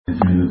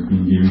Jen has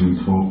been giving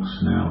talks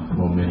now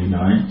for many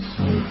nights,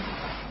 so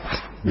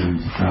we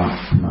start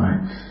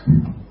tonight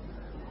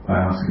by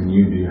asking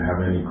you, do you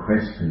have any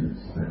questions,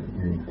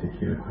 any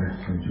particular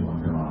questions you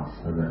want to ask,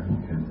 so that you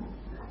can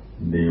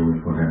deal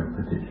with whatever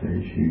particular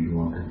issues you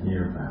want to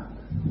hear about.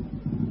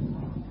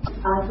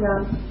 I have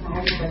a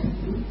question.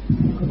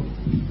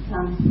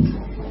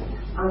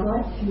 I'd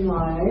like to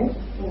know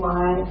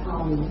why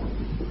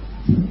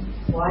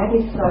it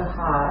is so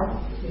hard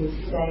to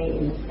stay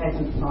in the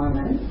present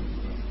moment,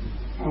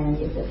 and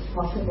if it's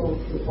possible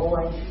to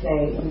always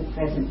stay in the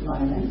present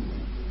moment,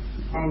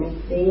 and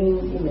if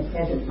being in the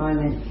present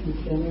moment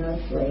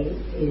continuously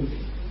is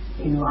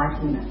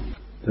enlightenment.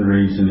 The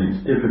reason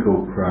it's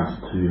difficult for us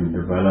to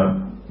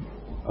develop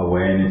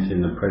awareness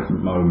in the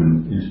present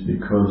moment is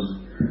because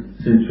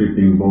since we've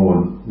been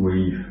born,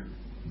 we've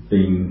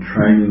been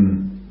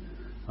training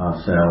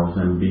ourselves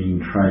and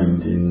being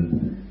trained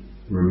in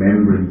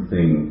remembering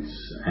things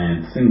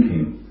and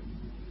thinking.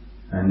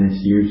 And this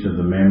use of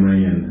the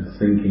memory and the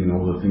thinking,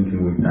 all the thinking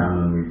we've done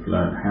and we've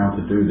learned how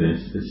to do this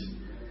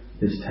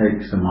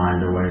takes the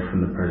mind away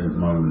from the present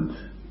moment.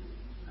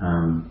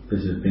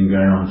 This has been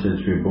going on since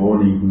we were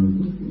born,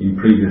 even in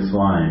previous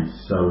lives.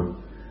 So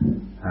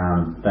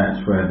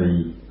that's where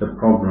the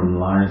problem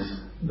lies.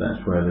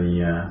 That's where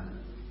the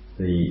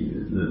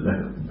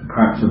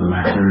crux of the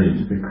matter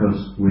is,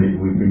 because we've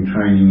been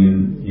training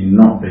in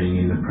not being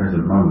in the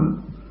present moment.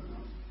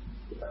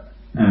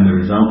 And the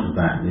result of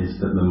that is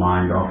that the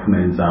mind often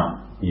ends up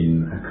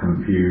in a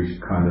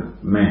confused kind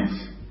of mess,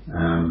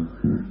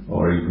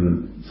 or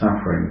even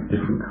suffering of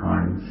different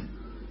kinds.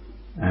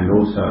 And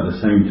also at the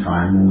same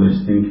time, all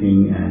this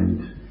thinking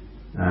and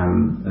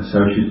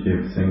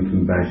associative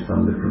thinking based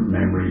on different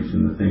memories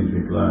and the things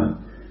we've learned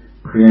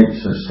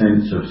creates a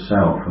sense of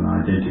self and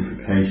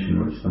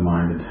identification which the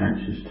mind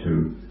attaches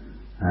to,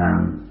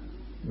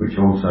 which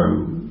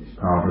also is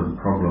part of the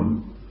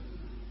problem.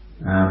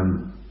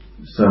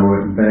 So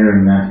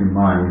bearing that in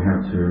mind, we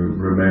have to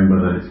remember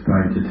that it's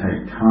going to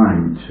take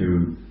time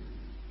to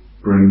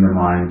bring the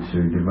mind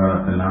to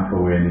develop enough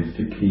awareness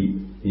to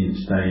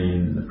stay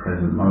in the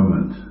present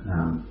moment.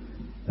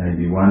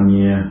 Maybe 1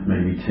 year,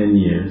 maybe 10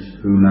 years,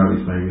 who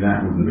knows, maybe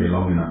that wouldn't be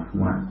long enough. We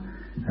might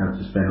have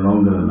to spend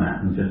longer than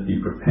that, and just be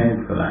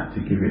prepared for that,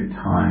 to give it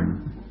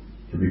time,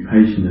 to be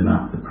patient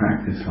enough to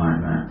practice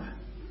like that.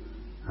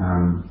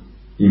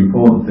 The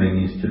important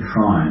thing is to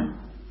try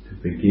to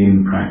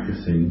begin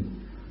practicing.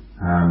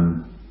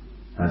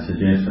 I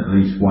suggest at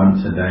least once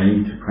a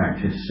day to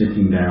practice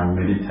sitting down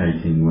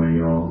meditating, where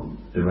you're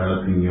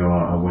developing your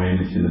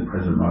awareness in the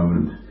present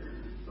moment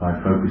by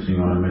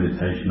focusing on a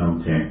meditation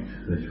object.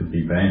 This would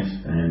be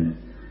best, and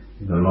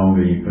the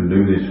longer you can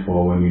do this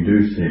for when you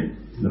do sit,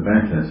 the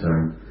better. So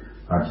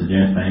I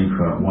suggest aim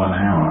for 1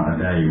 hour a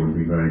day would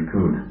be very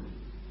good.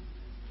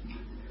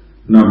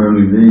 Not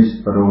only this,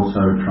 but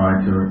also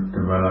try to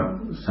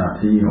develop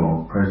sati,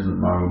 or present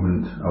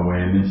moment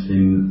awareness,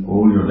 in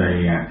all your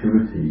daily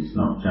activities,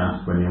 not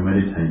just when you're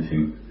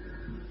meditating,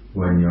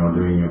 when you're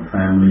doing your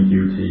family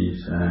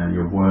duties,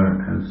 your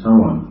work and so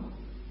on.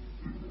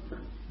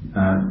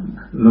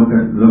 Look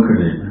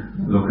at it.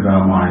 Look at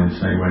our minds,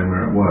 say when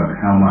we're at work,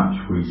 how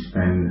much we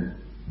spend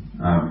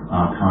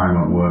our time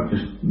at work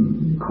just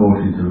caught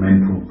into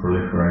mental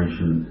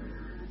proliferation,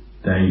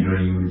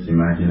 daydreams,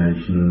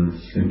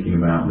 imaginations, thinking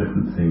about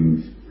different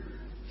things.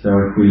 So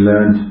if we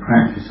learn to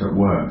practice at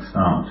work,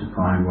 start to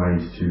find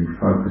ways to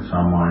focus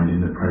our mind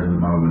in the present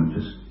moment,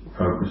 just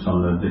focus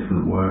on the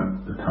different work,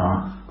 the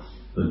tasks,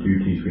 the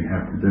duties we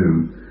have to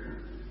do,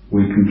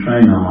 we can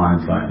train our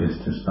minds like this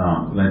to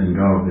start letting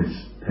go of this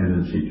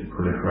tendency to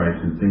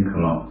proliferate and think a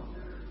lot,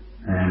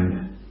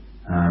 and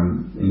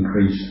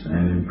increase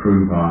and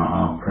improve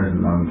our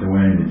present moment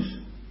awareness.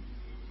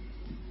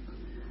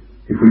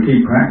 If we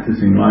keep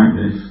practicing like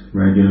this,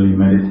 regularly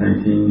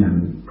meditating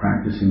and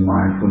practicing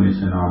mindfulness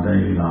in our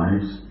daily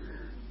lives,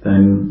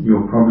 then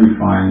you'll probably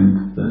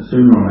find that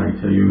sooner or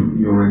later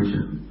you'll reach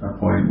a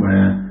point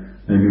where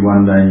maybe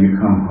one day you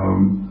come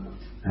home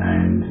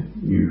and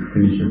you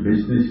finish your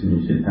business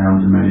and you sit down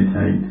to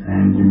meditate,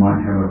 and you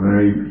might have a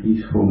very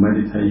peaceful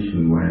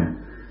meditation where,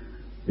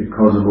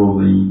 because of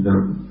all the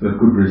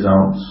good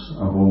results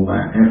of all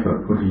that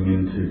effort putting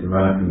into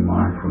developing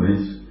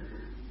mindfulness,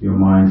 your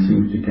mind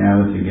seems to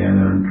gather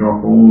together and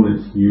drop all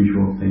its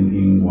usual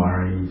thinking,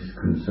 worries,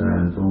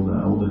 concerns, all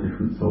the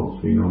different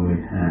thoughts we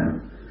normally have,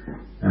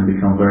 and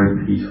become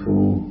very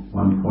peaceful,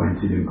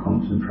 one-pointed and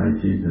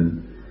concentrated,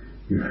 and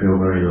you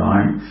feel very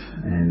light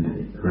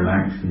and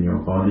relaxed in your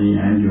body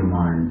and your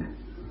mind.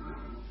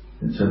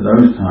 It's at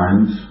those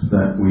times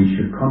that we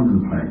should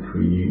contemplate.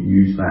 We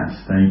use that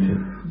state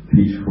of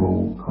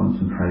peaceful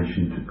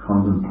concentration to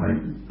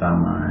contemplate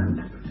Dhamma,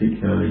 and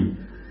particularly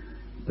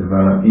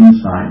develop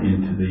insight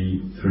into the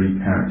 3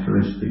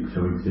 characteristics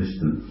of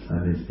existence.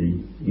 That is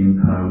the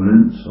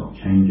impermanence or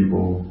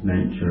changeable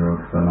nature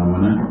of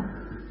phenomena,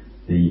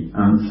 the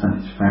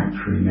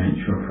unsatisfactory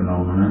nature of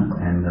phenomena,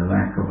 and the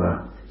lack of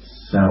a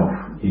self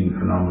in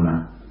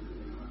phenomena,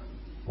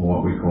 or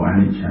what we call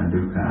anicca,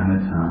 dukkha,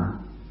 anatta.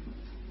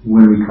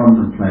 When we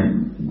contemplate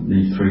the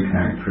sensory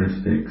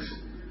characteristics,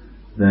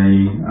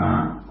 they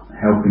are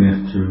helping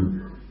us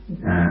to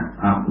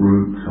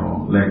uproot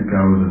or let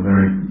go of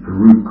the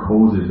root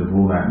causes of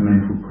all that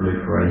mental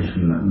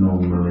proliferation that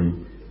normally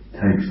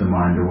takes the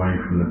mind away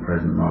from the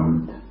present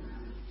moment.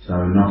 So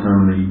not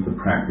only the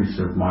practice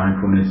of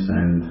mindfulness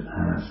and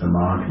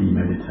samadhi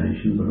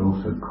meditation, but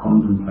also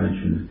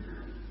contemplation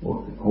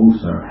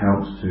also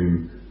helps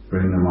to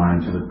bring the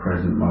mind to the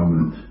present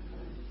moment.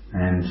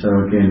 And so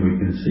again, we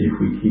can see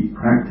if we keep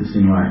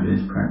practicing like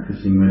this,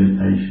 practicing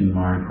meditation,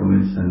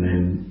 mindfulness, and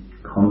then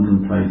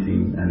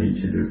contemplating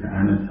anicca dukkha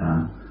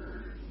anatta,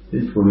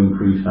 this will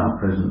increase our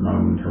present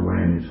moment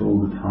awareness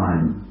all the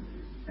time,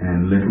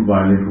 and little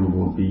by little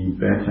we'll be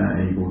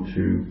better able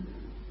to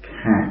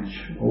catch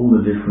all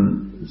the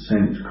different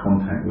sense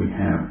contact we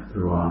have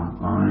through our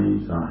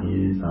eyes, our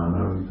ears, our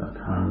nose, our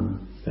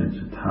tongue, sense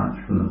of touch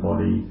from the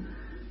body,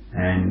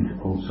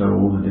 and also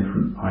all the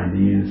different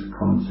ideas,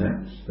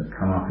 concepts that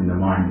come up in the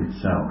mind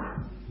itself.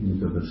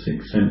 These are the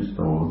 6 sense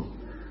doors.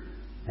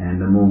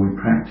 And the more we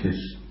practice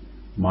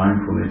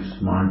mindfulness,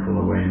 mindful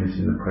awareness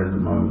in the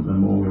present moment, the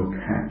more we'll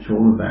catch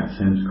all of that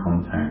sense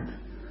contact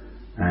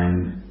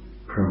and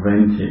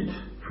prevent it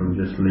from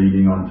just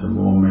leading on to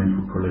more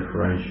mental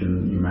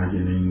proliferation,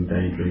 imagining,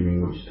 daydreaming,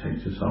 which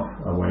takes us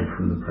away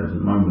from the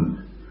present moment.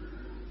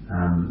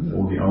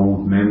 All the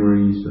old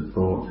memories, the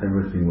thoughts,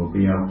 everything, will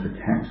be able to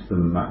catch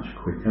them much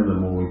quicker the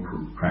more we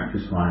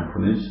practice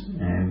mindfulness,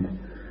 and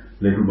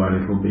little by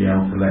little be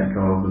able to let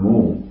go of them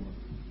all.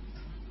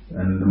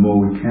 And the more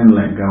we can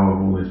let go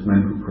of all this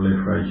mental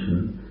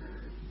proliferation,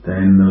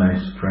 then the less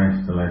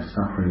stress, the less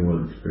suffering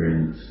we'll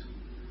experience.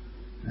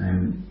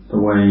 And the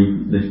way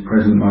this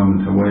present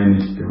moment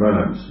awareness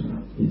develops,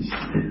 it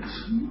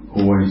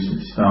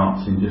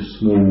starts in just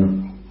small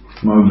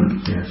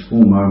moments,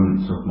 small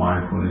moments of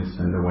mindfulness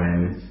and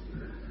awareness.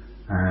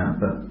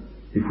 But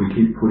if we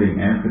keep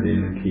putting effort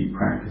in and keep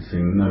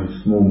practicing,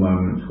 those small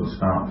moments will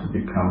start to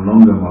become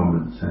longer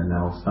moments, and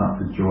they'll start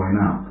to join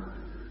up.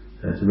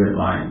 So it's a bit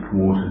like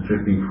water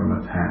dripping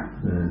from a tap.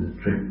 The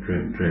drip,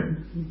 drip,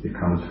 drip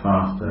becomes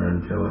faster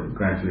until it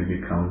gradually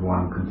becomes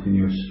one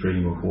continuous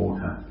stream of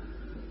water.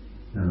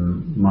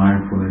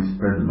 Mindfulness,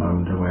 present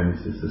moment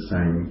awareness is the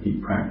same. We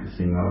keep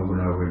practicing over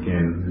and over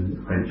again, and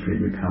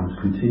eventually it becomes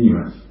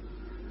continuous.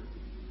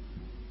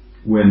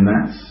 When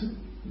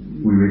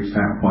we reach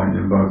that point,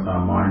 then both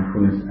our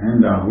mindfulness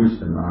and our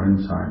wisdom, our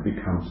insight,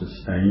 becomes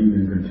sustained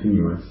and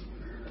continuous.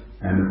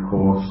 And of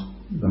course,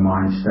 the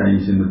mind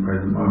stays in the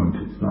present moment.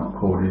 It's not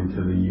caught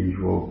into the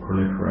usual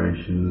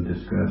proliferation,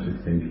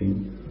 discursive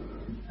thinking,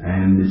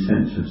 and the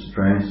sense of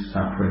stress,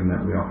 suffering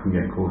that we often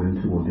get caught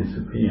into will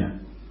disappear.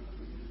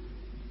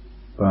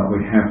 But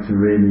we have to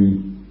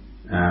really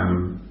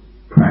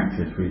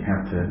practice. We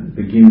have to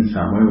begin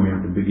somewhere. We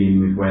have to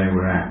begin with where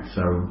we're at.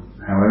 So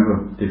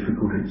however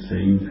difficult it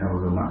seems,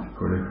 however much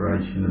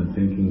proliferation and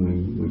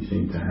thinking we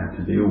seem to have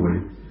to deal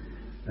with,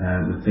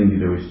 the thing to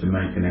do is to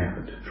make an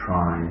effort to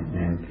try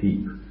and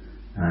keep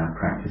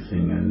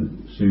practicing,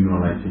 and sooner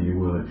or later you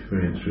will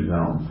experience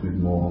results with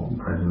more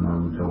present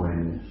moment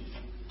awareness.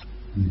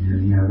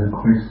 Any other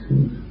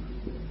questions?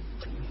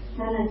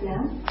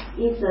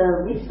 Is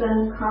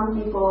wisdom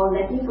come before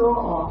letting go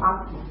or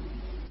after?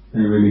 They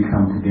really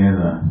come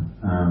together.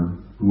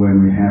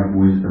 When we have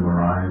wisdom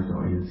arise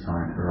or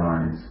insight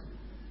arise,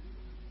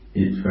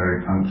 its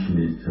very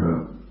function is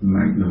to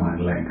make the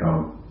mind let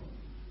go.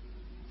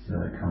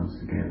 So it comes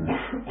together.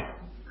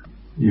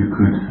 You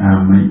could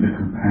make the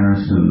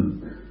comparison.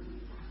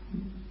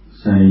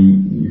 Say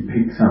you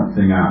pick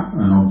something up,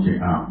 an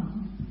object up,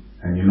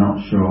 and you're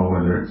not sure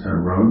whether it's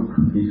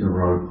a piece of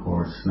rope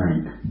or a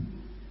snake.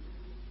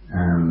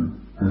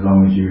 As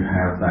long as you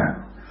have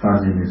that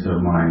fuzziness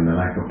of mind, the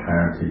lack of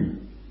clarity,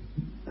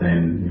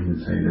 then you can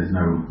say it's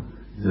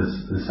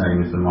just the same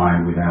as the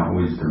mind without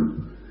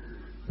wisdom.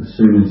 As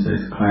soon as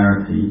there's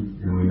clarity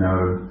and we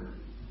know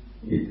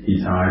it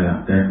is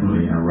either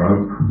definitely a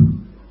rope,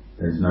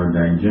 there's no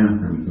danger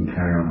and we can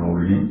carry on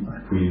holding it.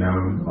 If we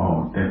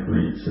know,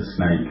 definitely it's a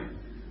snake,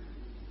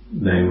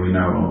 then we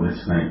know,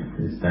 this snake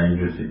is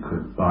dangerous, it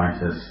could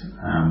bite us,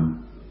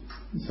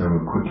 so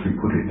we'll quickly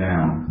put it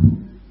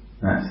down.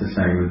 That's the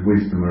same with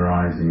wisdom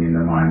arising in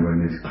the mind. When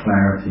there's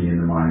clarity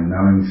in the mind,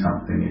 knowing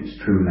something, its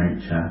true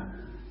nature,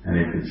 and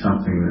if it's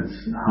something that's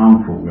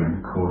harmful, going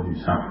to cause you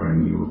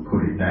suffering, you would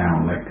put it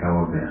down, let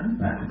go of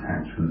it, that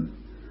attachment.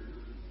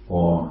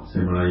 Or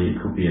similarly, it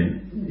could be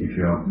if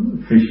you're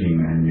fishing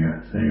and you're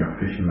a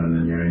fisherman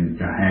and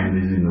your hand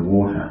is in the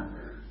water,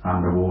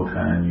 underwater,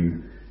 and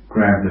you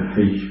grab the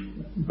fish,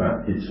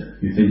 but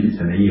you think it's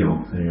an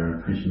eel, so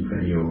you're fishing for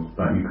eels,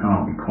 but you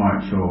can't be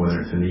quite sure whether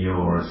it's an eel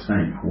or a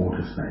snake,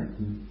 water snake.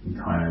 In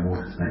Thailand,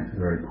 water snakes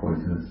are very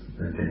poisonous,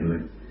 they're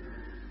deadly.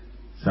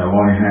 So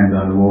while your hand's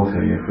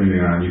underwater, you're feeling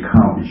around, you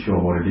can't be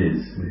sure what it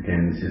is.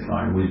 Again, this is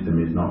like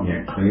wisdom is not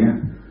yet clear.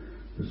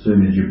 As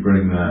soon as you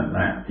bring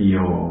that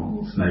eel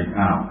or snake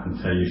up and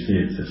say you see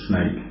it's a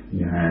snake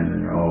in your hand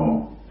and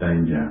you're,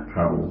 danger,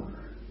 trouble,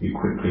 you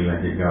quickly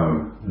let it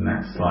go. And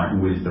that's like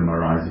wisdom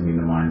arising in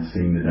the mind,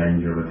 seeing the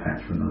danger of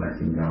attachment and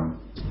letting go.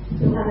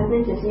 Does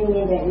it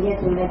mean that we have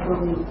to let go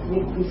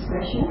with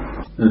discretion?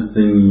 The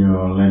thing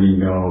you're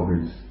letting go of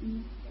is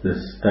the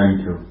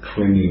state of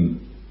clinging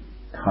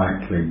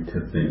tightly to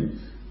things,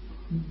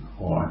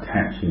 or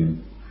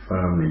attaching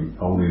firmly,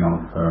 holding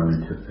on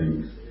firmly to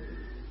things.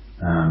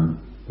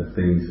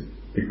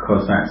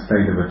 Because that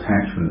state of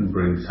attachment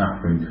brings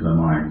suffering to the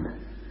mind.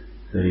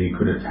 So you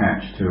could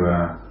attach to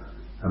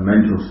a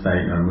mental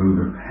state, a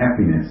mood of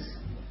happiness,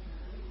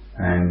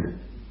 and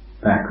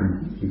that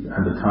could,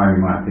 at the time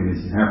you might think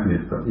this is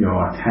happiness, but your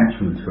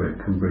attachment to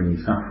it can bring you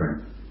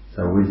suffering.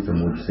 So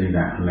wisdom would see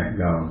that and let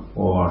go.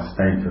 Or a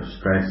state of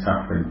stress,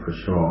 suffering, for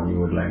sure, you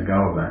would let go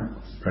of that.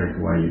 Straight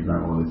away you'd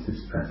know, well, this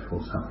is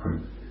stressful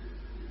suffering.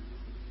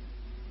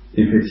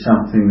 If it's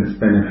something that's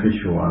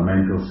beneficial, a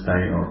mental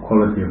state or a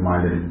quality of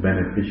mind that is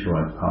beneficial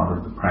as part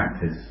of the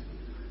practice,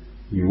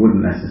 you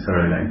wouldn't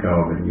necessarily let go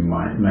of it, you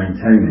might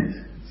maintain it,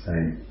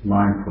 say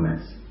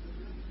mindfulness.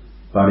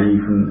 But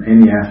even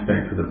any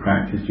aspect of the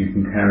practice you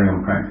can carry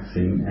on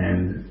practicing,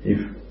 and if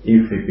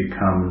it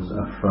becomes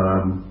a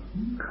firm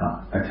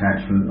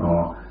attachment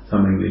or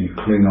something that you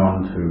cling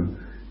on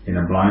to in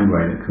a blind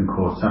way that can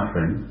cause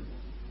suffering,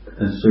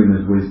 as soon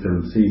as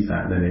wisdom sees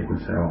that, then it would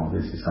say, oh,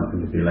 this is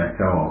something to be let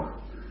go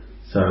of.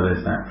 So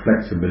there's that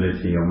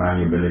flexibility or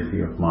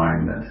malleability of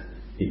mind that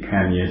it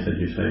can, yes, as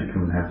you say, it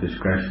can have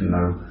discretion,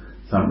 know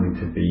something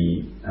to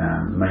be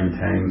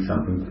maintained,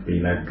 something to be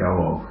let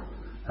go of,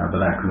 but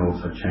that can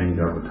also change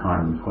over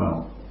time as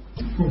well.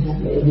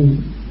 Maybe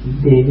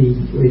daily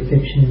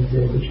reflections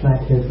which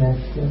might help us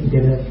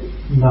develop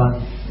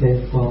not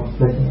for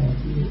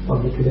personality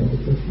or the tremendous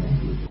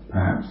personality.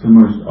 Perhaps the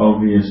most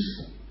obvious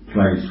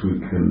place we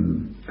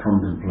can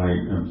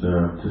contemplate,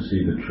 observe, to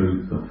see the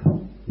truth of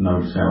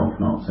no self,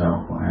 not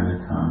self, or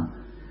anatta,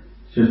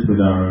 just with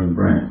our own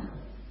breath.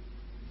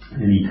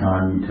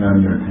 Anytime you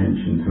turn your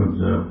attention to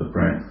observe the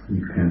breath,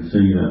 you can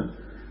see that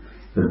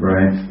the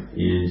breath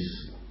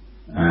is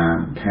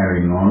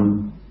carrying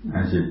on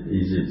as it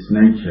is its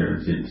nature,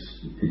 as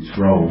its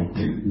role.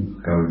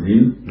 It goes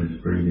in,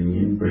 it's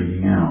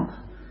breathing out.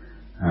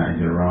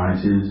 It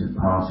arises, it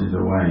passes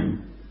away.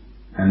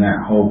 And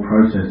that whole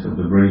process of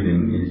the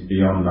breathing is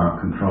beyond our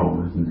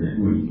control, isn't it?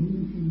 We,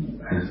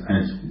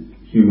 as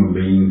human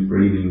beings,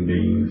 breathing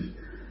beings,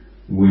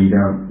 we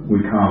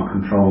can't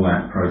control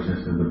that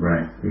process of the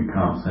breath. We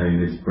can't say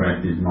this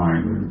breath is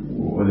mine.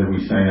 Whether we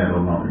say that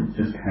or not, it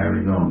just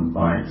carries on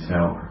by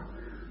itself,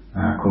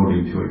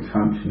 according to its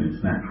function,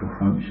 its natural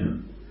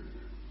function.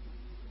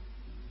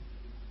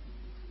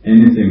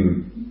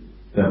 Anything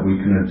that we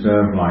can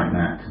observe like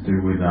that to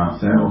do with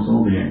ourselves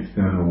or the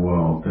external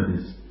world that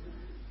is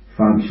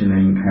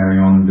functioning, carry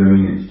on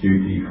doing its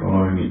duty,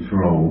 following its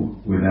role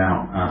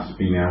without us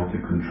being able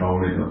to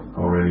control it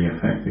or really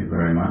affect it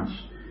very much,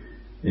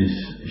 is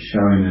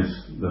showing us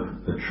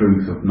the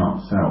truth of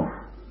not self.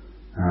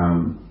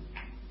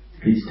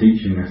 It's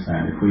teaching us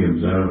that if we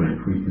observe it,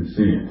 if we can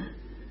see it.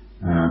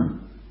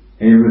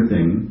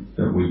 Everything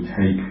that we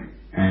take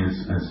as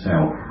a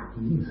self,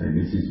 we say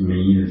this is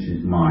me, this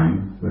is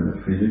mine,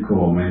 whether physical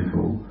or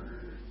mental,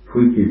 if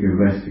we keep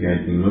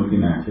investigating,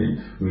 looking at it,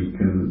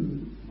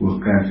 we'll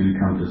gradually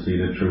come to see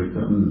the truth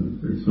that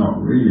it's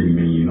not really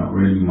me, not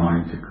really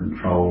mine to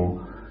control,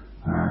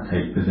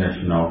 take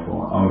possession of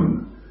or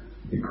own.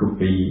 It could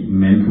be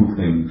mental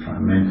things,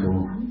 like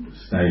mental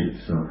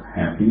states of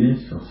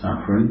happiness or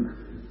suffering.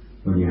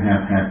 When you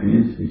have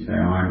happiness, you say,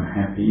 I'm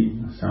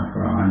happy, I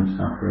suffer, I'm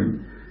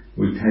suffering.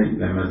 We take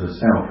them as a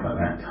self at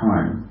that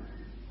time.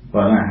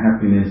 But that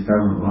happiness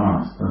doesn't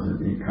last, does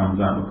it? It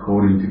comes up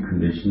according to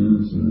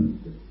conditions,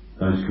 and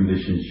those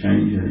conditions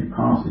change and it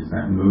passes.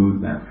 That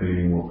mood, that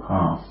feeling will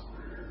pass.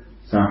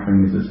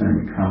 Suffering is the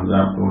same. It comes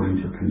up according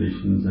to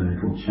conditions and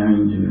it will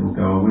change and it will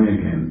go away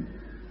again.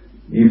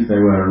 If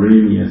there were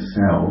really a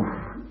self,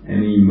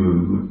 any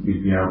mood,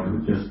 we'd be able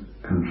to just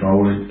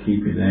control it,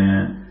 keep it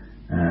there,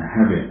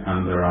 have it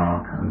under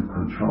our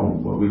control.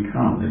 But we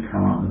can't. They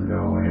come up and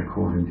go away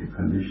according to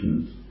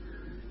conditions.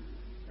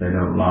 They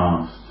don't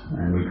last,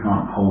 and we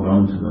can't hold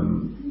on to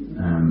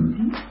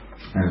them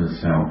as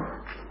a self.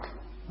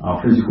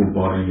 Our physical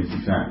body is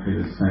exactly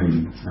the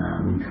same.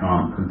 We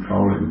can't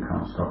control it, we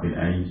can't stop it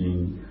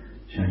aging,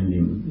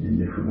 changing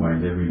in different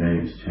ways. Every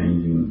day it's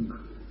changing.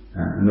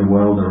 And the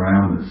world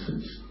around us,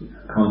 it's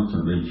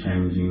constantly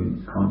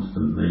changing,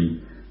 constantly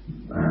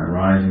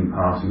rising,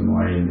 passing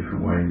away in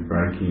different ways,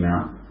 breaking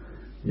up.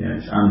 Yeah,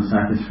 it's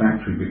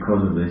unsatisfactory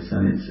because of this,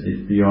 and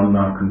it's beyond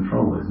our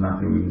control. There's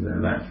nothing we can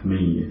say, that's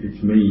me. If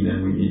it's me,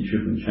 then it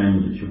shouldn't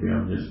change. It should be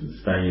able to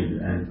just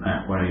stay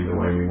that way, the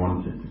way we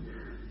want it.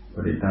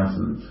 But it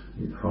doesn't.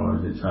 It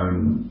follows its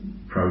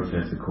own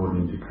process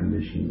according to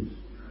conditions.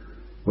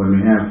 When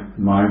we have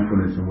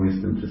mindfulness and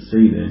wisdom to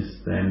see this,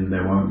 then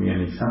there won't be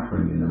any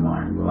suffering in the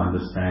mind. We'll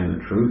understand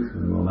the truth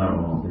and we'll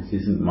know, oh, this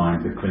isn't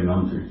mine to cling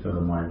on to, so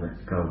the mind lets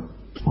go.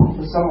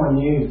 For someone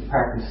new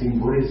practicing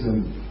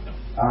Buddhism,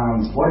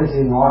 what is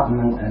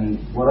enlightenment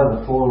and what are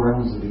the four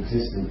realms of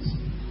existence?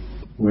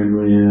 when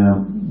we are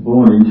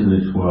born into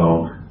this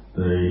world,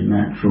 the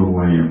natural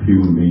way of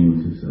human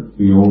beings is that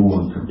we all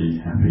want to be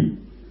happy.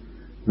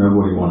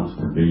 Nobody wants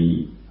to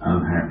be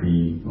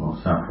unhappy or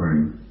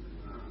suffering.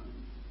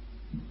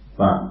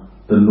 But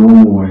the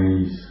normal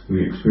ways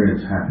we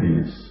experience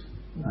happiness,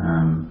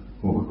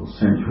 what we call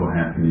sensual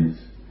happiness,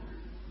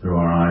 through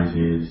our eyes,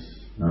 ears,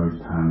 nose,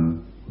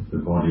 tongue, the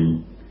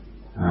body,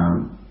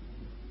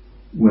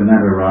 when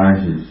that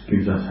arises,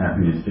 gives us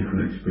happiness,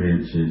 different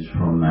experiences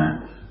from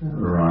that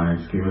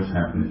arise, give us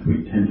happiness,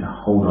 we tend to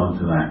hold on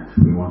to that,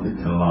 we want it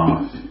to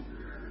last.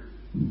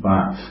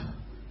 But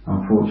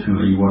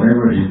unfortunately,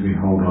 whatever it is we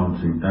hold on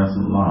to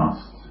doesn't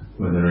last,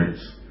 whether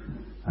it's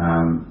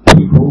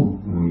people,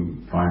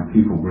 we find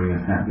people bring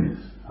us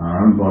happiness.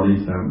 Our own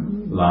bodies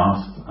don't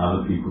last,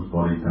 other people's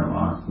bodies don't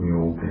last, we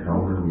all get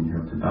older, we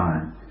have to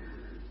die.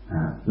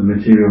 The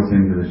material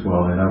things of this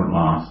world, they don't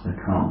last, they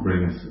can't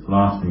bring us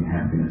lasting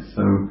happiness.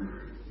 So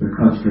we're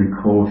constantly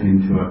caught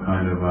into a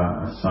kind of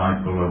a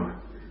cycle of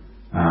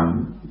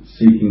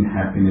seeking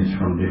happiness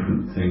from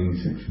different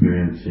things,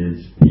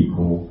 experiences,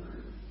 people,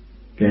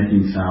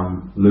 getting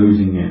some,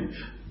 losing it,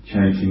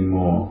 chasing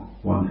more,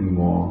 wanting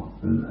more,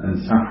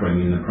 and suffering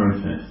in the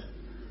process.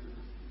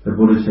 The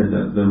Buddha said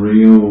that the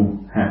real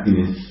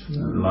happiness,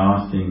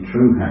 lasting,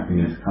 true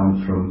happiness,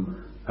 comes from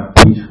a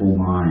peaceful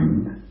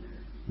mind.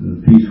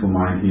 And peaceful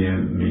mind here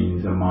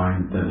means a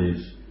mind that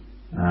is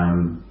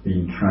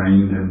being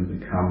trained and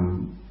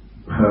become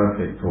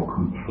perfect or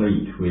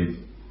complete with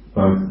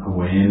both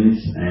awareness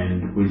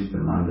and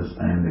wisdom,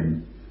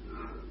 understanding.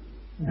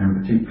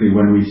 And particularly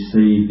when we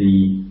see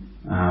the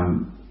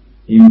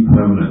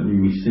impermanent,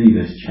 we see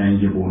this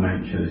changeable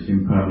nature, this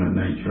impermanent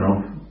nature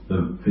of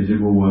the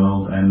physical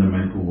world and the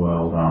mental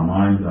world, our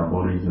minds, our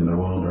bodies, and the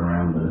world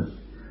around us.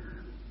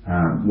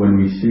 When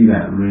we see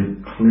that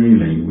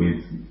clearly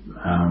with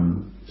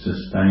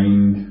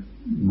sustained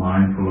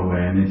mindful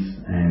awareness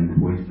and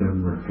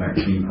wisdom,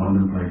 reflecting,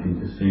 contemplating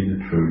to see the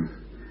truth,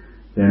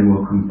 then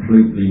we'll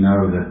completely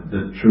know that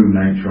the true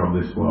nature of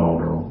this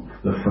world, or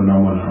the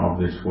phenomena of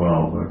this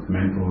world, both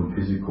mental and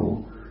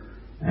physical.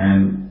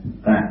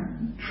 And that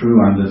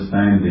true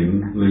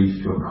understanding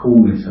leads to a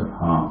coolness of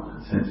heart,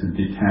 a sense of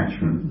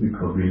detachment,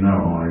 because we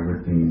know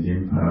everything is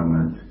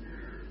impermanent.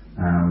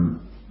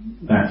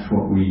 That's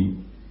what we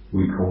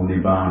call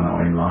nibbana,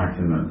 or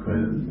enlightenment,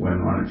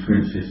 when one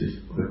experiences this,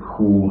 the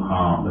cool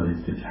heart that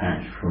is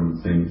detached from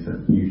things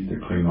that used to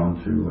cling on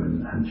to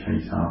and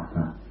chase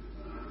after.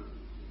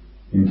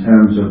 In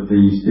terms of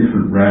these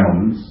different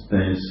realms,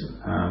 there's,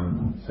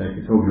 so if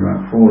you're talking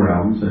about 4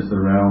 realms, there's the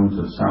realms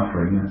of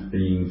suffering, that's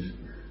beings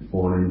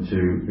born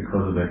into,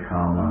 because of their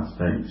karma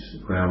states,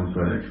 realms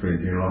where they're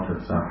experiencing a lot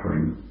of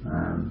suffering,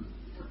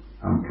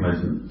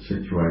 unpleasant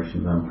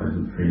situations,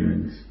 unpleasant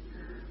feelings.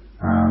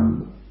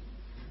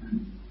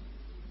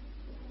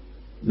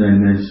 Then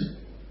there's,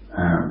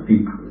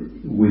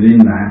 within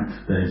that,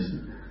 there's,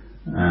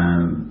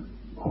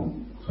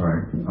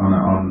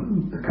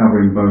 on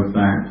covering both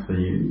that,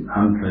 the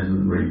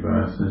unpleasant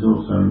rebirths, there's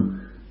also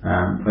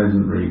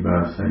pleasant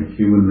rebirths, say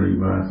human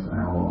rebirth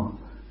or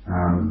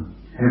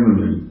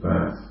heavenly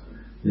birth.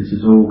 This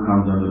is all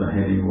comes under the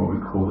heading of what we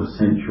call the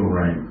sensual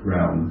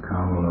realm,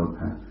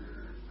 Kamaloka.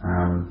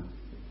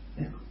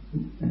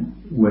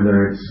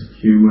 Whether it's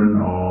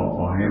human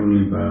or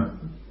heavenly birth,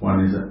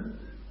 one is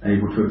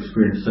able to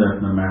experience a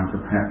certain amount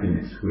of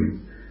happiness with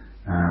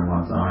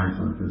one's eyes.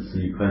 One can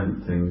see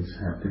pleasant things,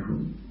 have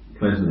different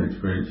pleasant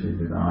experiences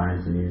with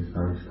eyes, ears,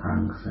 nose,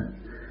 tongue,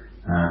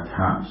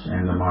 touch,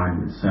 and the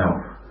mind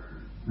itself.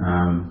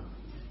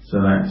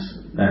 So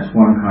that's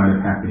one kind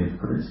of happiness,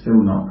 but it's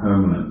still not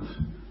permanent.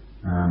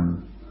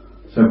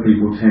 So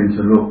people tend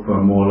to look for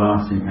a more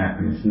lasting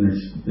happiness, and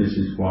this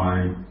is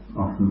why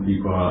often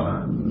people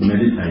are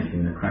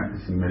meditating, they're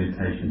practicing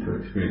meditation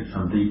to experience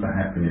some deeper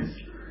happiness.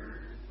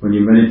 When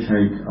you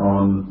meditate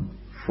on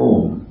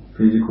form,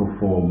 physical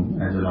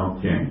form as an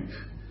object,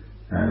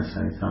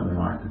 say something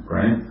like the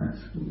breath,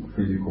 that's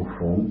physical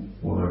form,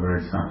 although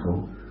very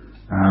subtle,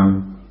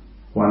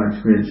 one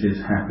experiences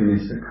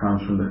happiness that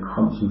comes from the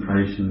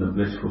concentration, the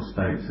blissful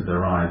states that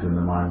arise when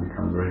the mind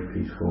becomes very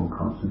peaceful and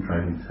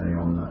concentrating, say,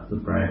 on the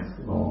breath,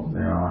 or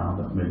there are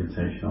other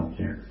meditation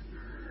objects.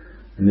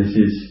 And this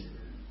is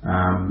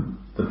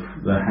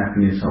the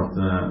happiness of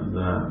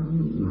the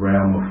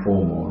realm of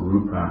form, or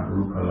rupa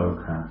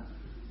loka.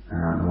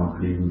 And one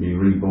could even be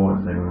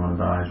reborn, say when one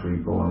dies,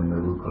 reborn in the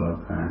rupa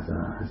loka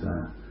as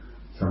a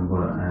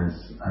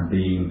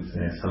being,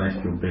 say a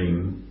celestial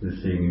being,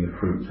 receiving the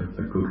fruits of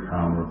the good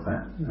karma of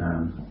that,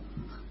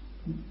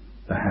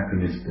 the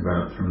happiness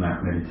developed from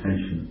that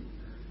meditation.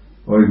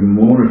 Or even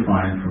more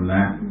refined from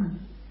that,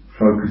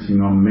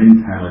 focusing on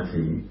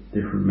mentality,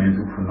 different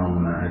mental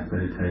phenomena as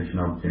meditation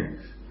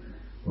objects.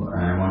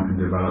 And one can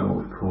develop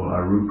what we call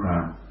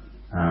arupa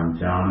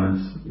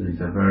jhanas.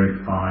 These are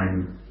very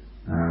fine,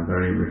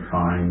 very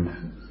refined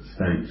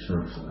states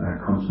of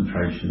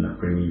concentration that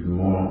bring even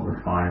more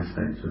refined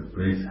states of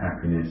bliss,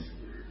 happiness.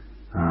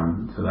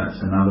 So that's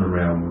another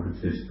realm of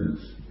existence.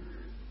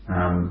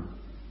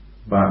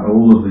 But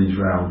all of these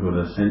realms,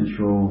 whether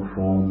essential,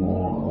 form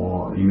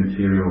or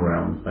immaterial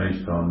realms,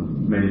 based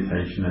on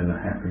meditation and the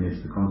happiness,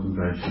 the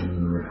concentration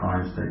and the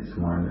refined states of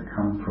mind that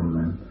come from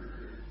them,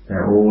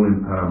 they're all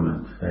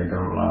impermanent. They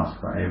don't last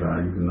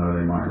forever, even though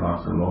they might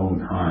last a long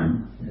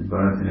time.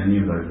 Birth in any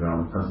of those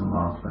realms doesn't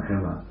last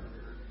forever.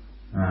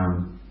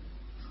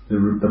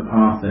 The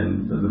path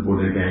then that the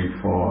Buddha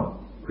gave for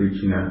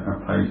reaching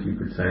a place, you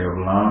could say, of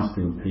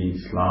lasting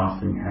peace,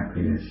 lasting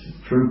happiness,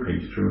 true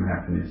peace, true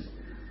happiness,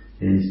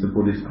 is the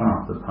Buddhist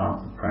path, the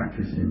path of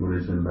practice in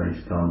Buddhism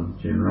based on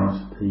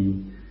generosity,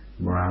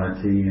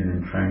 morality,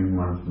 and entraining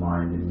one's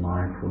mind in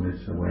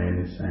mindfulness,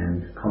 awareness,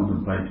 and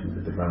contemplation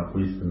to develop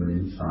wisdom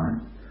and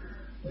insight,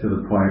 to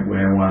the point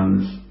where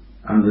one's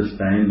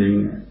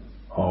understanding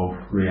of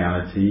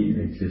reality,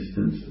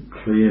 existence,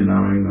 clear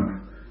knowing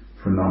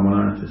of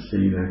phenomena, to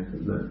see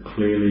that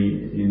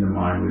clearly in the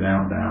mind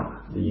without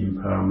doubt the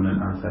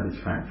impermanent,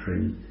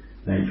 unsatisfactory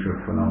nature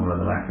of phenomena,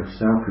 the lack of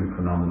self in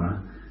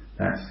phenomena,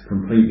 that's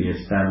completely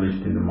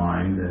established in the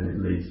mind, and it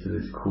leads to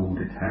this cool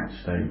detached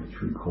state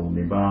which we call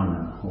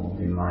nibbana or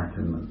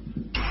enlightenment.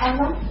 I'd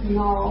like to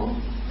know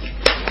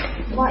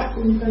what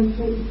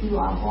influences you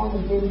are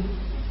born within,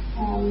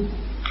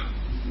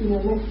 in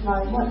the next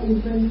life, what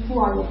influence, who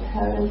are your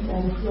parents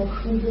and your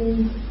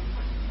siblings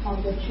or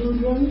the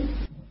children?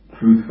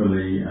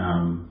 Truthfully,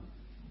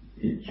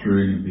 it's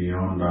really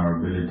beyond our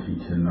ability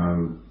to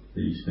know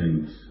these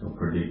things or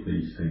predict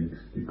these things,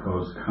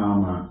 because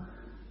karma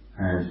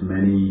has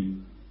many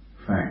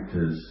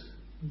factors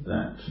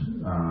that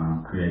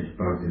are created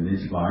both in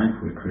this life.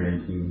 We're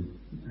creating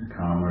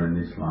karma in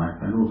this life,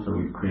 and also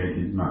we've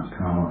created much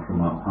karma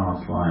from our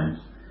past lives.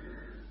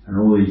 And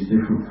all these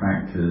different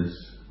factors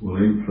will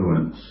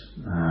influence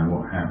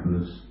what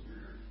happens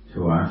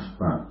to us,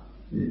 but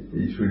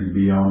it's really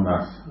beyond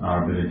us,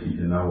 our ability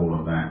to know all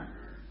of that.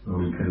 But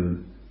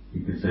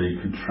you could say you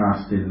can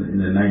trust in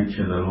the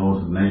nature, the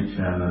laws of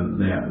nature, and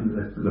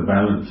the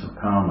balance of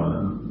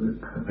karma.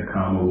 The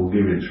karma will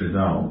give its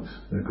results.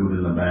 The good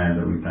and the bad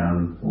that we've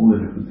done, all the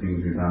different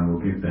things we've done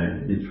will give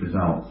its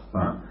results.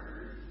 But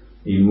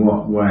in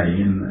what way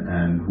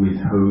and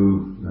with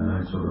who,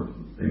 sort of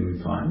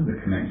things like the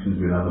connections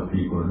with other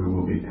people who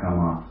will become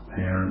our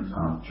parents,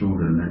 our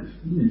children,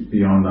 it's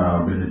beyond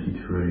our ability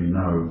to really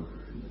know.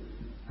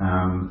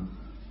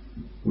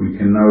 We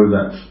can know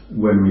that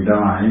when we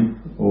die,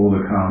 all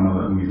the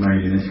karma that we've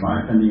made in this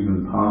life and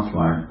even past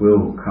life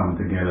will come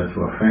together to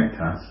affect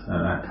us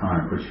at that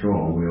time for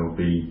sure. We'll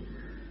be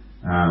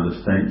the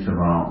states of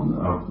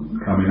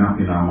coming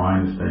up in our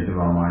mind, the state of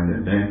our mind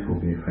at death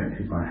will be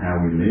affected by how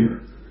we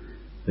live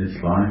this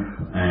life,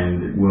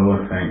 and it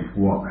will affect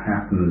what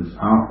happens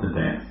after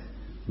death,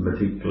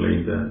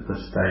 particularly the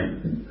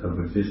state of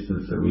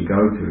existence that we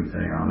go to, say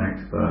our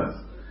next birth,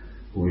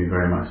 will be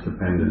very much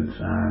dependent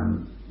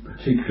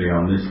particularly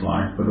on this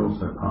life, but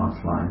also past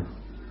life.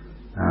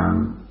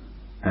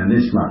 And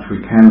this much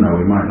we can know.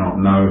 We might not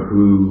know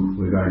who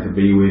we're going to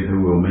be with, who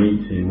we'll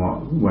meet, in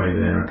what way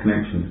there are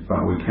connections,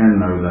 but we can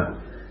know that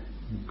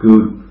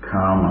good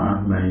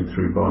karma made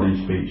through body,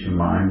 speech and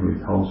mind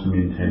with wholesome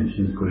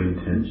intentions, good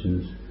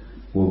intentions,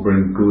 will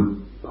bring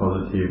good,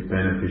 positive,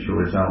 beneficial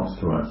results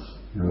to us.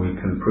 And we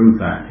can prove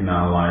that in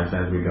our lives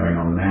as we're going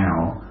on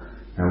now,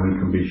 and we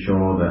can be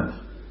sure that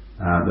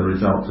the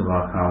results of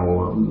our karma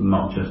will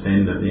not just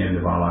end at the end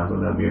of our life,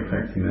 but they'll be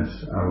affecting us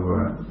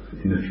over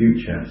in the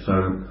future.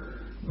 So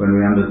when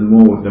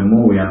the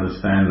more we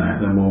understand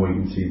that, the more we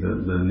can see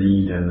the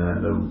need and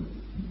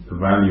the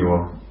value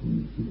of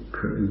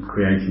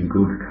creating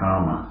good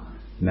karma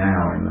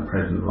now in the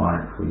present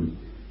life. We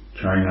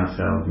train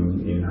ourselves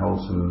in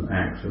wholesome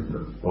acts of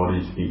the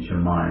body, speech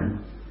and mind,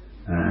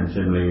 and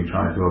similarly we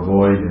try to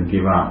avoid and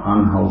give up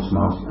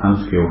unwholesome,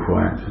 unskillful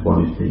acts of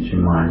body, speech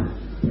and mind.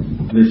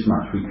 This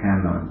much we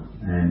can know,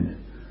 and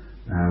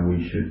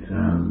we should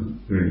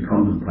really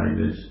contemplate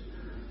this.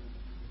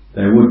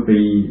 There would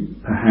be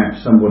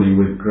perhaps somebody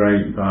with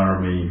great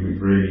bharami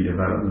who's really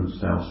developed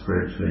themselves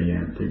spiritually,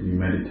 and particularly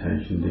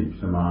meditation, deep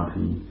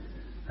samadhi,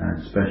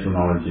 and special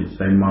knowledges.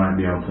 They might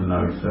be able to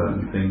know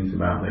certain things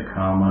about their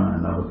karma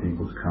and other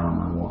people's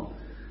karma, and what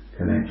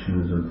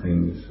connections and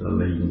things are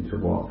leading to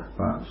what,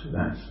 but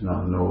that's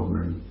not an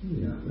ordinary,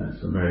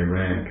 that's a very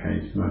rare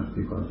case. Most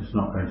people are just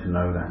not going to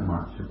know that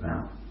much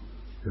about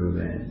who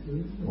they're,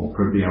 or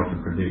be able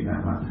to predict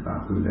that much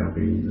about who they'll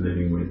be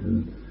living with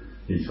and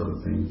these sort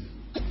of things.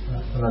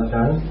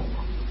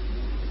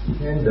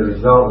 And the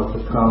result of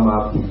the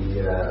karma be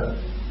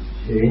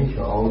changed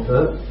or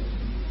altered,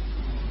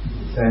 in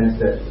the sense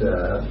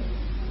that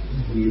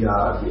we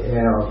are the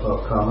heir of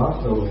our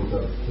karma, so with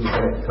the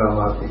bad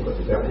karma we got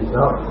the bad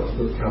result, with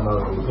good karma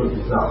we got good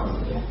results.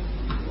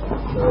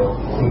 So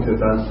since we've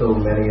done so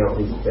many of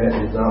these bad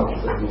results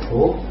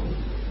before,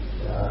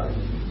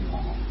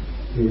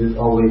 it is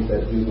always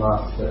that we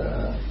must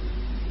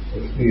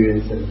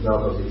experience the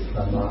result of this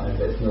karma, and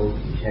there's no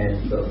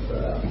chance of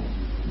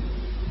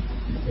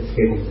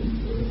escaping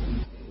it.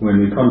 When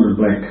we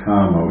contemplate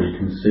karma, we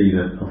can see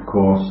that, of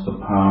course, the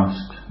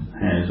past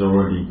has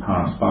already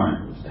passed by.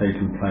 It's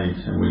taken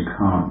place, and we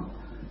can't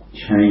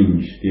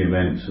change the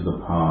events of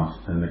the past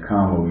and the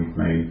karma we've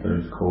made,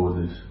 those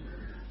causes.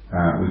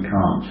 We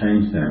can't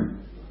change them.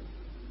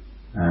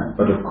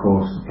 But of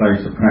course, the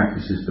place of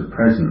practice is the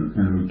present,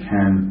 and we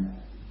can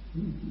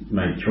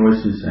make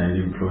choices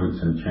and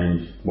influence and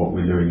change what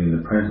we're doing in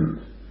the present.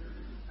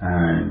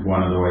 And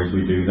one of the ways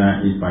we do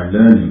that is by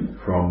learning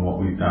from what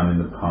we've done in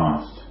the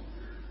past.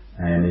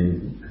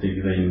 And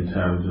particularly in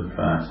terms of,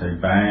 say,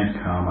 bad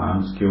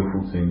karma,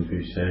 unskillful things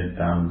we've said,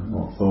 done,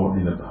 or thought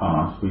in the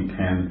past, we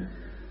can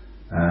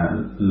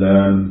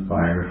learn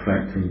by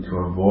reflecting to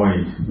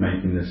avoid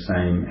making the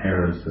same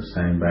errors, the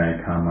same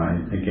bad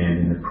karma again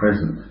in the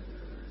present.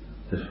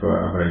 Just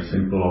for a very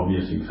simple,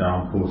 obvious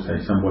example, say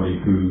somebody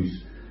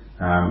who's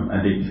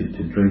addicted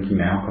to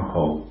drinking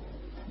alcohol,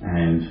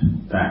 and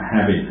that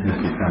habit has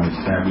become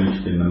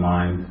established in the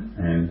mind,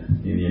 and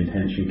the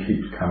intention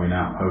keeps coming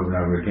up over and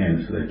over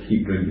again, so they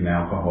keep drinking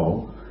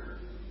alcohol,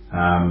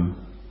 and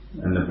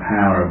the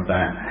power of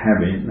that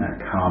habit, that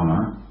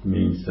karma,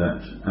 means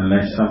that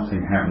unless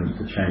something happens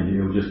to change it,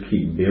 it'll just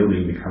keep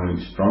building, becoming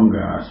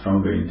stronger, a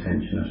stronger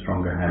intention, a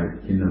stronger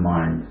habit in the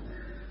mind.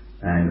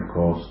 And of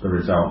course the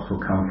results will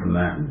come from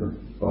that. The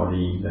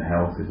body, the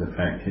health is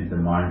affected, the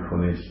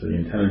mindfulness, the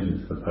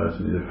intelligence of the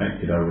person is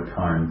affected over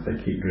time if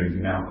they keep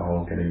drinking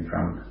alcohol, getting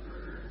drunk.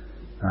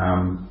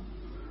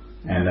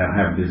 And they'll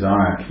have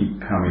desire keep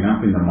coming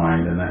up in the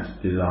mind, and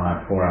that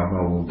desire for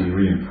alcohol will be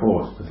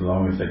reinforced as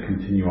long as they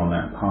continue on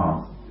that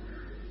path.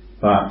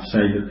 But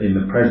say that in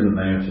the present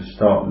they have to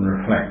stop and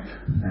reflect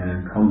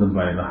and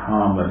contemplate the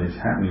harm that is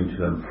happening to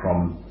them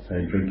from,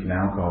 say, drinking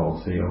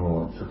alcohol. See,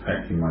 oh, it's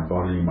affecting my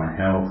body, my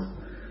health,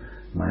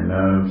 my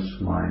nerves,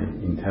 my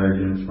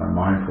intelligence, my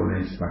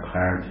mindfulness, my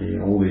clarity,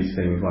 all these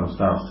things. One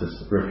starts to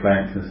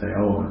reflect and say,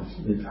 oh,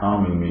 it's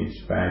harming me,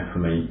 it's bad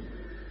for me.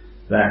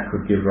 That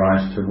could give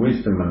rise to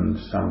wisdom and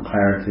some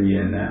clarity,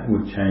 and that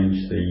would change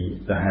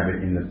the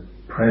habit in the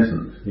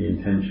present. The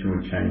intention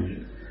would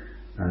change,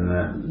 and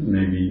that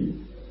maybe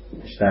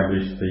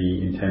establish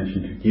the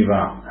intention to give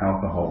up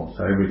alcohol.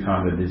 So every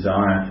time the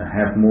desire to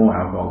have more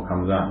alcohol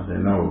comes up, say,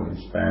 no,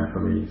 it's bad for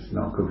me, it's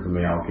not good for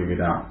me, I'll give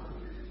it up.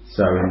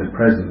 So in the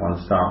present one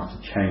starts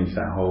to change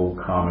that whole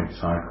karmic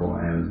cycle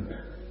and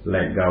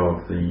let go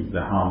of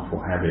the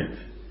harmful habit.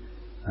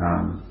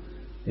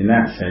 In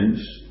that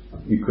sense,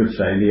 you could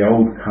say the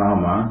old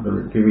karma,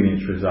 giving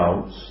its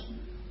results,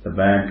 the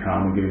bad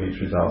karma giving its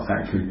results,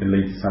 actually can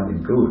lead to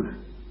something good.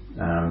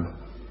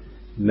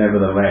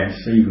 Nevertheless,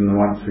 even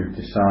once we've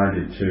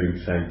decided to,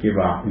 say, give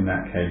up, in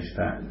that case,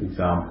 that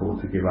example,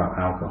 to give up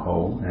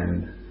alcohol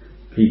and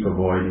keep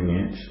avoiding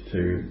it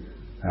to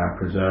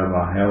preserve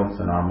our health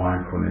and our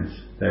mindfulness,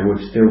 there would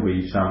still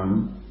be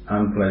some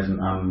unpleasant,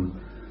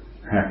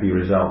 unhappy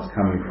results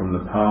coming from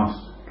the past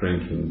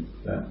drinking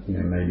that,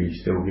 maybe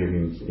still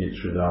giving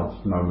its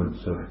results, moments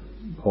of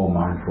poor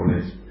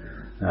mindfulness,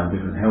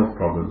 different health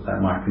problems that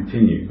might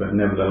continue. But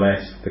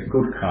nevertheless, the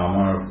good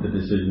karma of the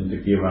decision to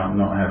give up,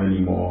 not have any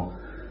more,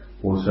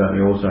 will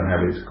certainly also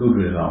have its good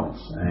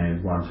results,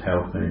 and one's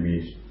health may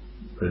be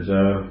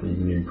preserved,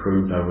 even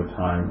improved over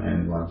time,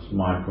 and one's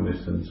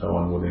mindfulness and so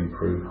on will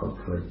improve,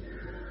 hopefully.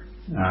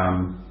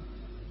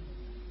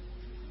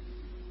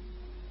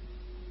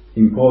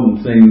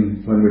 Important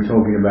thing when we're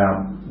talking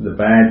about the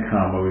bad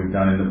karma we've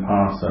done in the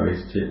past, though, is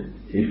to,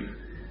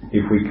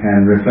 if we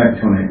can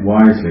reflect on it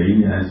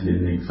wisely, as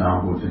in the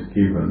example just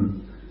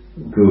given,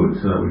 good,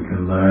 so that we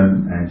can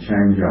learn and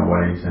change our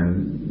ways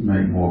and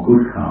make more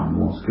good karma,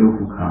 more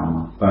skillful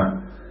karma. But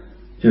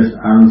just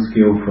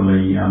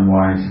unskillfully,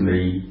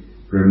 unwisely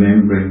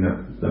remembering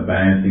the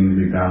bad things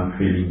we've done,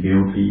 feeling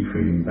guilty,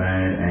 feeling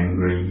bad,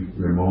 angry,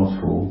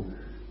 remorseful,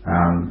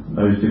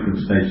 those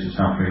different states of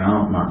suffering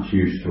aren't much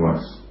use to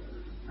us.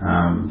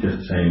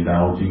 Just say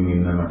indulging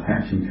in them,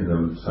 attaching to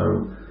them.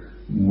 So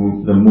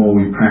the more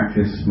we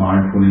practice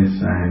mindfulness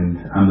and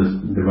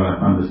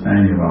develop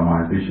understanding of our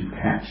mind, we should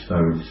catch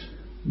those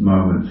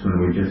moments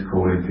when we just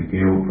fall into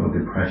guilt or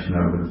depression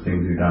over the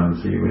things we've done and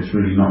see it's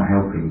really not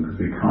helping, because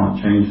we can't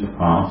change the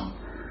past.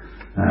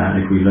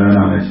 If we learn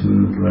our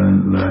lessons,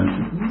 learn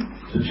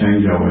to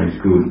change our ways,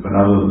 good. But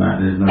other than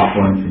that, there's no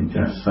point in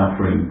just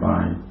suffering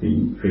by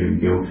feeling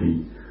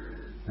guilty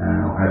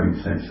or having,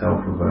 say,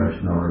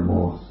 self-aversion or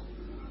remorse.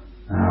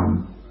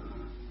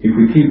 If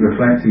we keep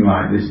reflecting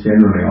like this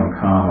generally on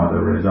karma,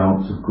 the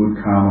results of good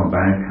karma,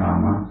 bad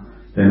karma,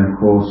 then of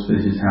course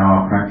this is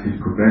how our practice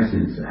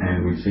progresses,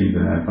 and we see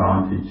the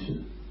advantage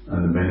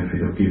and the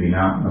benefit of giving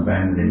up,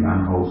 abandoning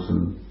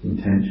unwholesome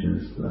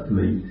intentions that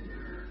lead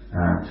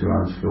to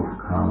unskillful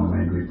karma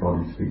made with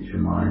body, speech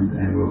and mind,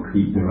 and we'll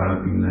keep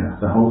developing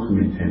the wholesome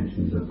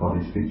intentions of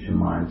body, speech and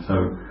mind.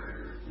 So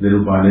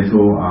little by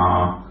little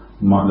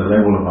the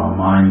level of our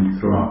mind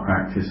through our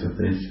practice of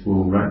this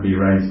will be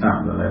raised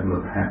up. The level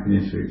of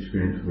happiness we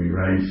experience will be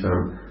raised. So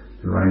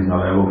to raise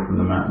our level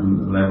from the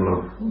level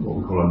of what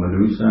we call a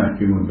manusa, a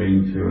human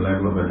being, to a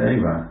level of a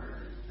deva.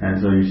 And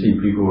so you see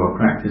people who are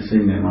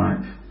practicing, they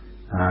might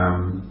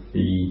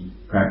be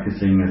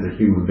practicing as a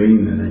human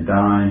being, and they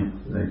die.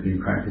 They've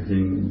been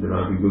practicing,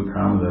 developing good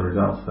karma, the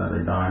results of that,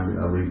 they die and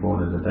are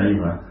reborn as a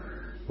deva.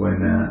 when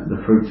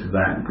the fruits of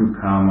that good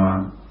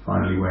karma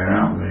finally wear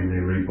out, maybe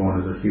they're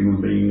reborn as a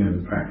human being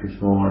and practice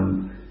more,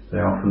 and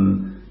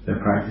they're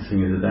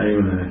practicing as a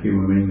Deva and then a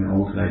human being,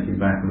 alternating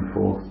back and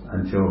forth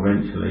until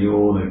eventually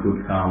all their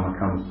good karma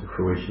comes to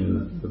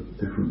fruition, the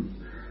different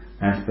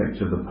aspects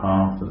of the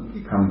path that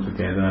come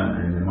together,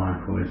 and their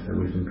mindfulness, their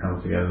wisdom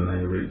comes together, and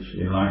they reach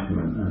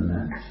enlightenment, and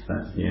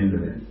that's the end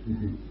of it.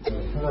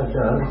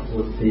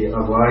 Would the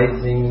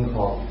arising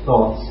of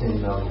thoughts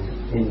in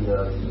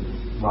the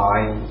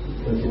mind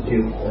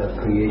constitute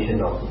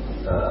creation of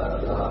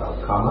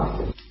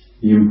karma?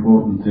 The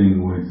important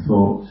thing with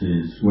thoughts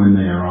is when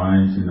they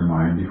arise in the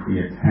mind, if we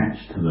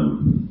attach to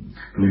them,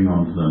 cling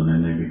on to them,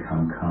 then they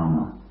become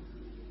karma.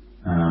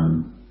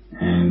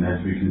 And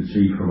as we can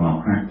see from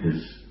our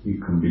practice, you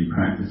can be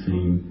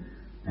practicing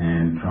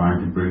and trying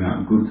to bring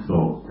up good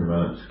thoughts,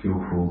 develop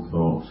skillful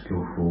thoughts,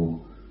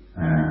 skillful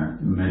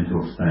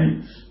mental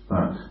states,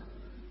 but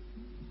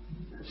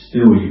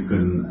still you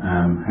can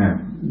have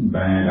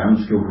bad,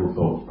 unskillful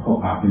thoughts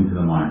pop up into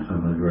the mind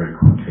sometimes very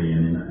quickly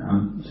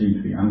and seem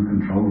to be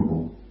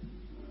uncontrollable.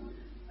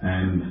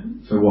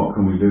 And so what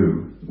can we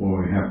do? Well,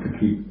 we have to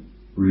keep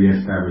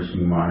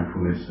re-establishing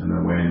mindfulness and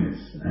awareness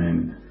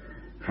and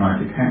try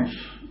to catch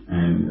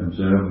and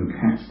observe and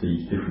catch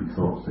these different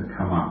thoughts that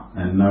come up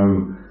and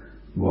know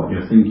what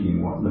you're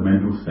thinking, what the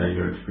mental state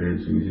you're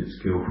experiencing, is it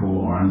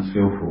skillful or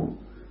unskillful?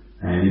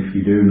 And if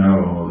you do know,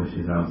 oh, this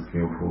is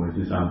unskillful,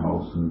 this is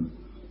unwholesome,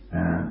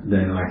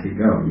 then let it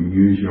go. You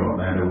use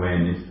that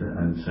awareness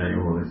and say,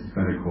 oh, this is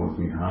going to cause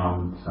me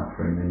harm,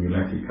 suffering, and you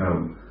let it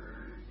go.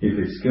 If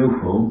it's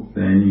skillful,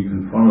 then you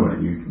can follow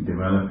it, you can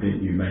develop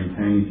it, you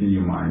maintain it in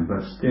your mind,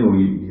 but still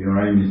your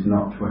aim is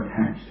not to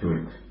attach to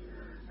it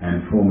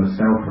and form a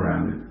self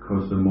around it,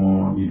 because the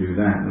more you do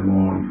that, the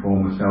more you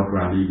form a self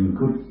around even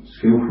good,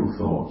 skillful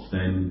thoughts,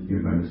 then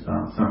you're going to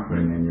start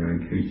suffering and you're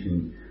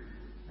increasing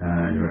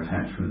your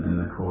attachment and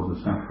the cause of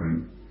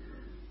suffering.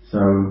 So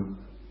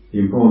the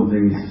important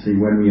thing is to see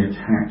when we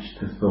attach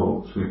to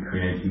thoughts, we're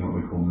creating what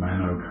we call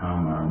mano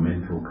karma, or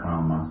mental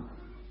karma.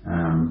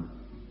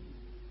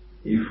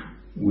 If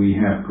we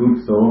have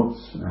good thoughts,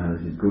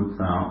 this is good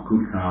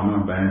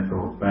karma, bad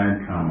thoughts,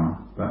 bad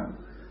karma, but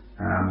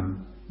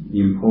the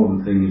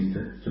important thing is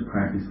to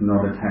practice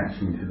not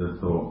attaching to the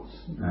thoughts.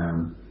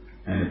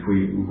 And if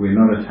we're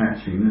not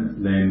attaching,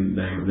 then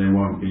they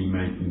won't be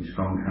making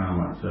strong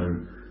karma.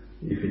 So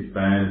if it's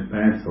bad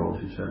thoughts,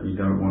 you certainly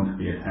don't want to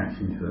be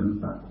attaching to them,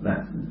 but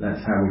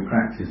that's how we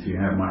practice. You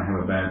might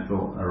have a bad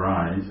thought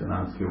arise, an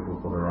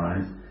unskillful thought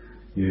arise,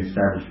 you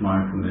establish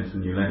mindfulness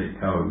and you let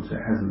it go, so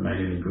it hasn't made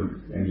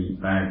any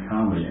bad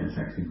karma yet, it's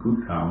actually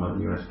good karma,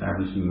 and you're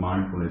establishing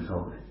mindfulness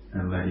of it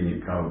and letting it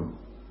go.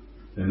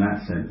 In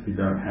that sense, we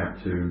don't have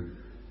to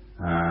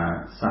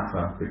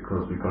suffer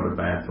because we've got a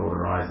bad thought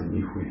arising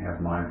if we have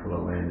mindful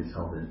awareness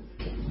of it.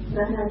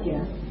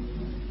 Brahmacharya,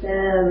 the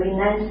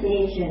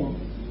renunciation,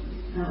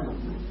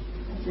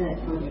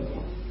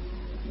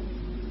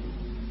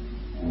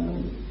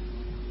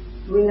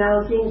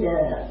 renouncing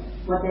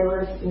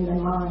whatever's in the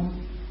mind,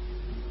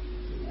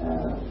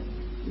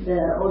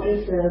 all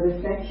this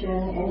reflection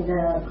and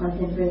the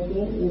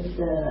contemplating is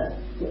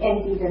to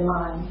empty the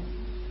mind,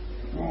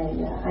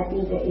 and I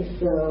think that is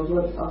the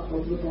work of the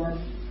Buddha's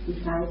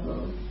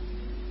disciple.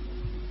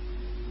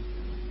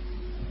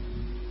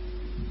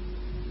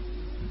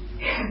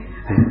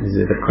 Is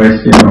it a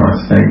question or a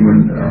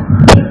statement?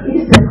 It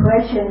is a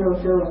question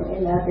also,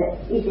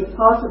 is it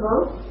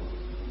possible?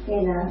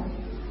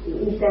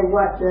 Is that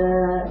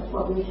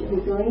what we should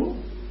be doing?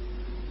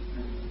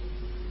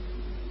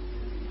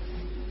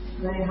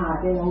 Very hard,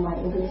 my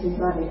English is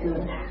not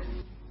good.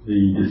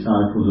 The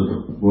disciples of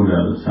the Buddha,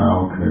 the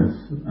Sāvakas,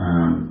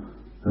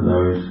 are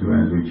those who,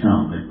 as we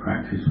chant, they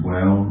practice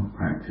well,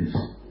 practice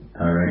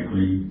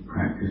directly,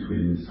 practice with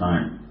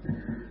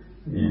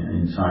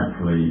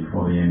insightfully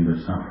for the end of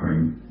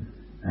suffering.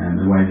 And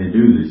the way they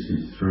do this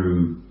is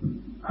through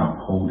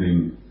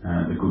upholding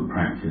the good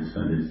practice,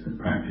 that is the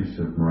practice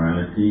of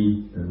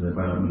morality, the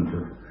development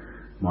of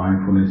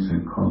mindfulness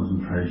and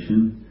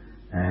concentration,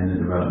 and the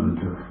development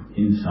of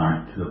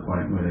insight to the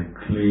point where they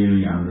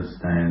clearly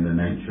understand the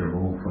nature of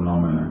all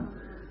phenomena.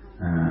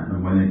 And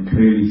when they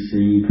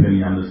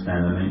clearly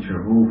understand the nature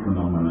of all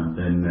phenomena,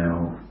 then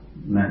they'll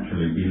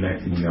naturally be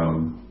letting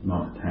go,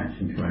 not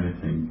attaching to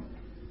anything.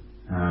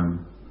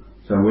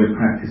 So we're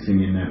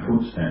practicing in their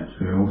footsteps.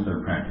 We're also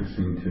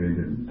practicing to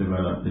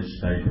develop this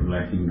state of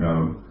letting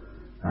go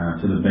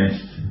to the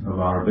best of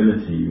our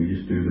ability. We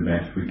just do the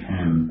best we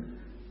can.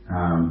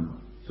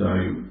 So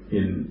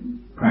in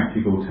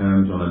practical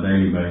terms, on a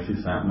daily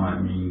basis, that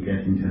might mean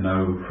getting to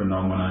know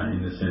phenomena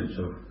in the sense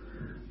of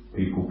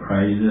people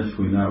praise us,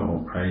 we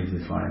know, praise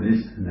is like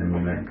this, and then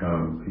we let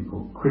go.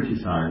 People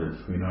criticize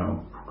us, we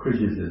know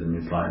criticism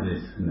is like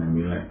this, and then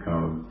we let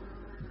go.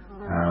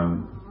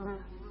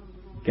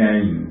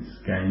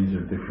 Gains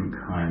of different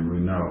kind, we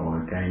know,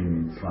 or a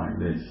gain is like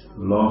this.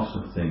 Loss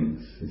of things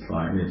is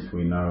like this,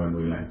 we know, and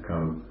we let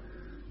go.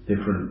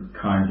 different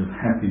kinds of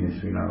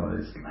happiness, we know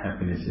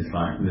happiness is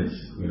like this,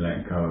 we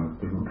let go.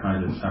 Different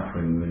kinds of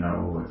suffering, we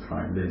know it's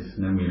like this,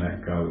 and then we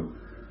let go.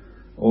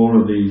 All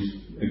of these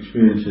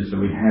experiences that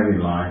we have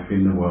in life,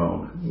 in the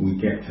world, we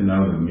get to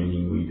know them,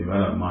 meaning we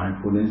develop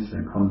mindfulness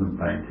and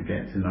contemplate to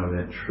get to know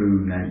their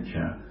true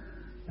nature.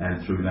 And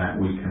through that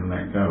we can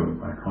let go.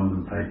 By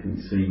contemplating,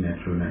 seeing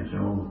their true nature,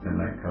 we can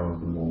let go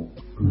of them all.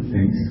 I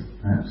think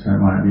perhaps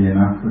that might be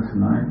enough for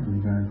tonight.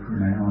 We're going for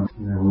an hour.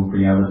 There will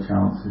be other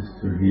chances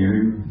to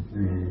hearing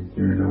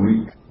during the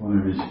week. One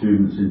of his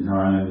students in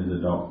Thailand is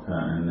a doctor,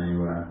 and they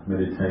were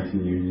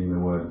meditating using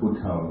the word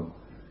Bhutto,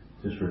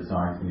 just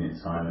reciting it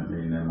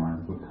silently in their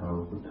mind,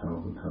 Bhutto,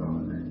 Bhutto,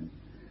 Bhutto, and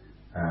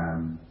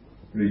then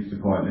reached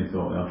the point they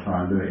thought they'll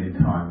try and do it in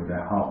time with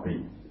their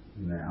heartbeat,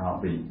 and their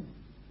heartbeat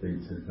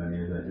beats as many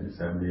as they do,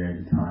 70,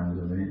 80 times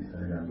a minute.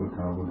 So they go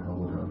Bhutto, Bhutto,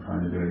 Bhutto,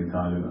 trying to do it in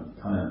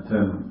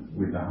turn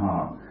with the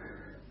heart.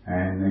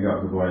 And they got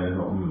to the point they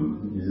thought,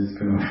 is this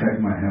going to affect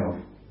my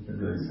health?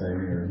 Because they say,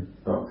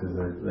 doctors,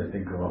 they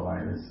think a lot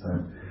like this.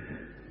 So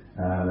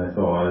they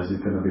thought, this is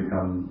going to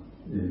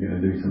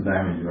do some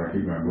damage if I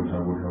keep going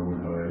Bhutto, Bhutto,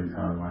 Bhutto every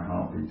time my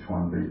heart beats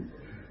one beat.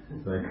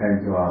 So they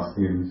came to ask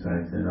him, so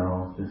he said,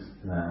 just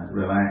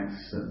relax,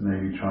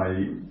 maybe try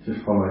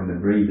just following the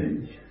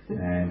breathing,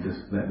 and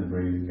just let the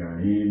breathing go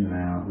in and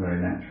out very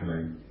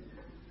naturally,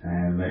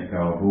 and let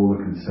go of all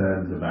the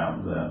concerns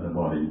about the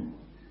body.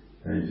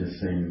 They just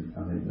seem,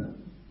 I think that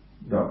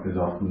doctors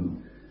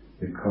often,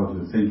 because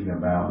we're thinking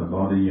about the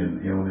body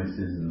and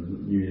illnesses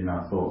and using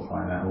our thoughts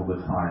like that all the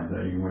time, so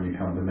even when you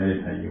come to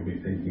meditate, you'll be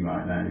thinking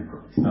like that, you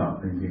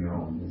start thinking,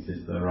 is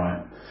this the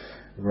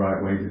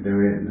right way to do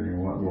it, and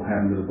what will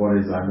happen to the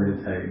body as I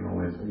meditate and all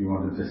this. But you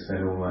want to just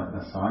set all that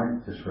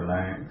aside, just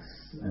relax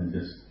and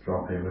just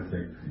drop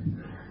everything.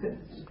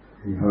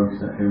 He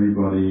hopes that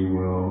everybody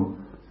will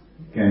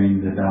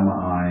gain the Dhamma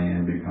eye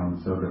and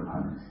become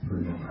Sotapannas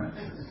through the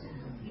practice.